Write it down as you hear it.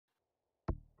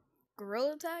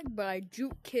gorilla tag, but I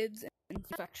juke kids in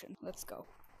infection. Let's go.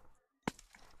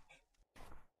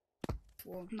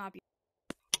 Will not be.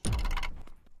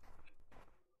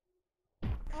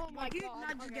 Oh my god. Can you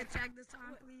not just get tagged this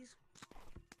time, please?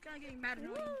 Kinda getting mad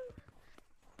annoying.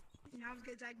 I was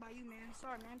getting tagged by you, man.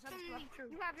 Sorry, man. That's true.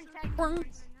 You haven't tagged me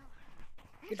once.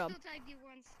 I Good still job. tagged you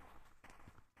once.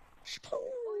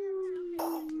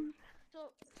 Oh,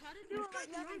 So, how did you you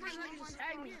like never just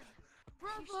tag me?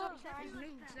 Bravo!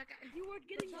 You were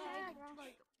getting tagged.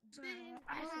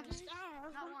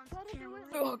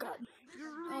 Oh god.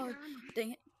 Oh,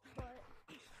 dang it.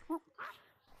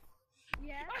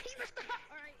 Yeah.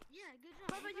 Alright. Yeah, good job.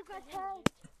 Brother, you got tagged.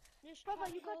 Brother,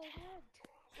 you got tagged.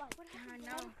 Like, what happened? I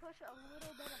know. Push a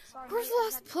little bit of sorry. Where's the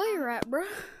last player at, bro? I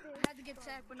had to get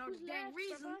tagged for no dang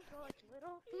reason.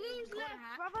 Who's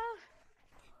left? Brother?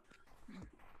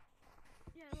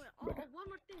 Yeah, wait, one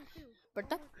more thing, too. But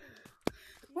that.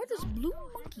 Where's this blue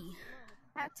monkey?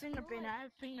 I have fingerprinter. I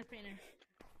have fingerprinter.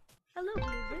 Hello,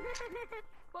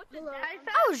 Hello.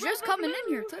 I was just coming in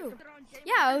here too.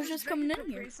 Yeah, I was just coming in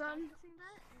here.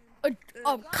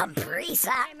 Oh,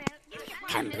 Comprisa.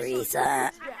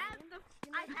 Comprisa.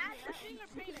 I had the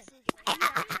fingerprinter. Oh,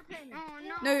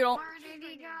 no. No, you don't. Where did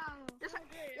he go? Yes, I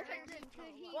did.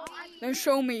 Well, Then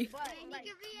show me. He could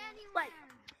be anywhere.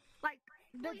 Like,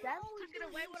 the devil took it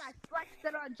away when I flexed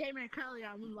it on Jamin and Curly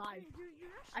on live.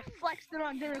 I flexed it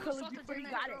on Jamin and Curly before you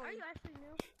got it.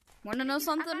 Wanna know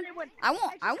something? I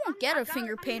won't get a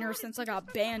finger painter since I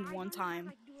got banned one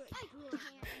time.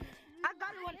 I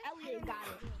got it when Elliot got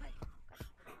it.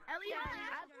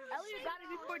 Elliot got it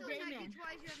before Jamin.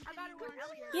 I got it when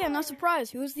Elliot. Yeah, not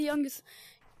surprised. He was the youngest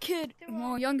kid,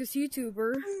 well, youngest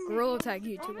YouTuber, gorilla tag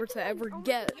YouTuber to ever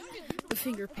get the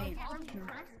finger paint.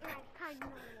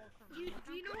 Do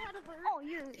you know how to burn? Oh,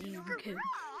 yeah. Damn, kid.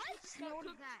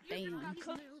 Damn.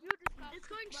 It's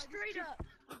going straight up.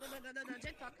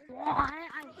 Why?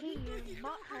 I hate your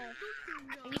butthole.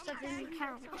 And you said didn't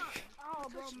count. Oh,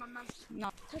 bro, my mouth. No.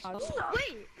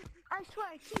 Wait! I swear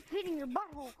I keep hitting your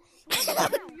butthole.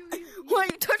 Why are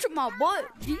you touching my butt?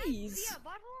 Jeez.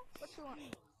 What's the one?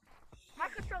 My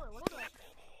controller, what's the one?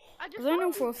 Because I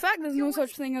know for a fact there's no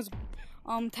such thing as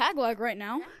tag lag right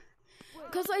now.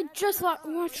 Because I just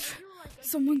watched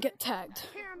someone get tagged.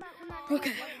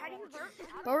 Okay.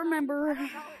 But remember,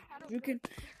 Juking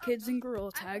kids in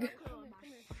gorilla tag.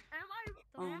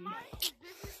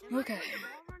 Okay.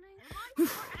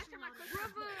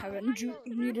 Haven't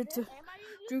needed to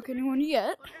juke anyone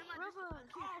yet.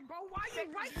 Bro, why are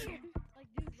you right here?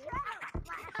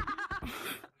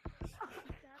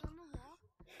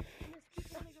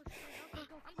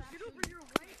 Get over here,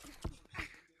 right?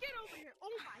 Get over here.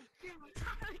 Oh my god.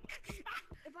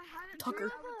 If I hadn't Tucker.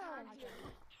 Tucker.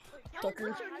 Tucker.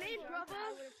 What's your name, brother?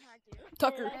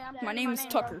 Tucker. My name is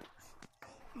Tucker.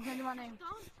 Tell me my name.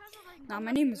 Nah,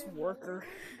 my name is Worker.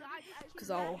 Because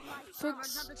I'll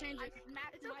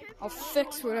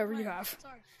fix whatever you have.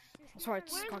 Sorry,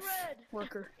 it's called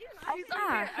Worker.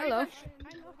 Ah, hello.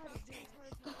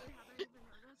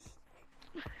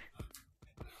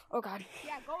 Oh god.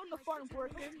 Yeah, go in the farm,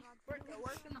 worker. Work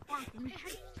in the farm for me.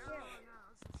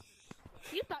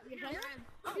 You thought you had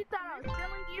You thought I was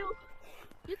killing you?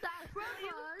 You thought I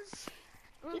was?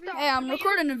 Hey, I'm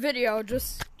recording a video,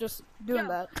 just doing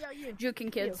that. You.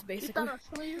 Juking kids, basically. You thought I was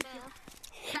killing you?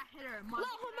 That hitter,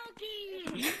 lava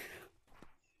monkey!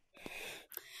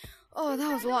 Oh,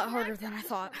 that was a lot harder than I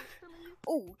thought.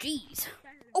 Oh, jeez.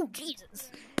 Oh,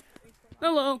 Jesus.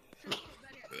 Hello.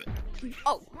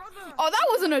 Oh, that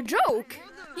wasn't a joke.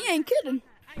 He ain't kidding.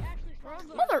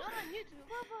 Mother.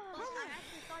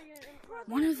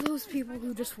 One of those people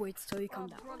who just waits till you come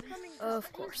down.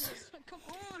 Of course.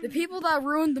 The people that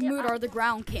ruin the mood are the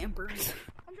ground campers.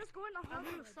 I'm just going to hold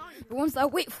the sun. The ones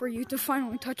that wait for you to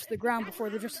finally touch the ground before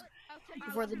they just.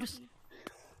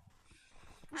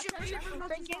 Oh,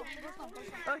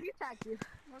 he tagged you.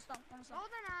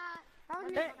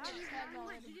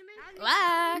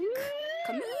 Black.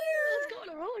 Come here. Let's go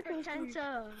to roller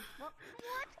coaster.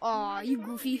 Aw, you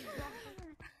goofy.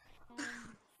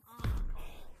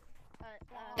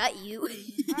 Got you.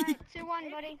 Alright,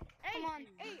 2-1, buddy. Come on.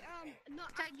 Hey, no,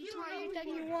 Tag you twice, tag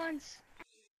you once.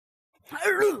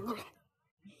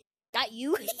 Got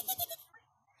you.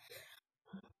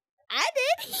 I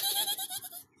did.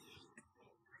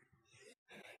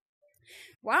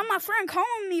 Why my friend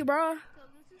calling me, bruh?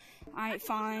 Alright,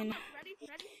 fine.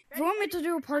 If you want me to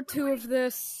do a part 2 of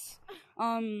this,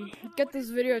 get this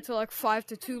video to like 5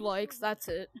 to 2 likes, that's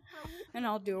it. And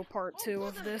I'll do a part 2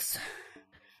 of this.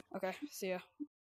 Okay, see ya.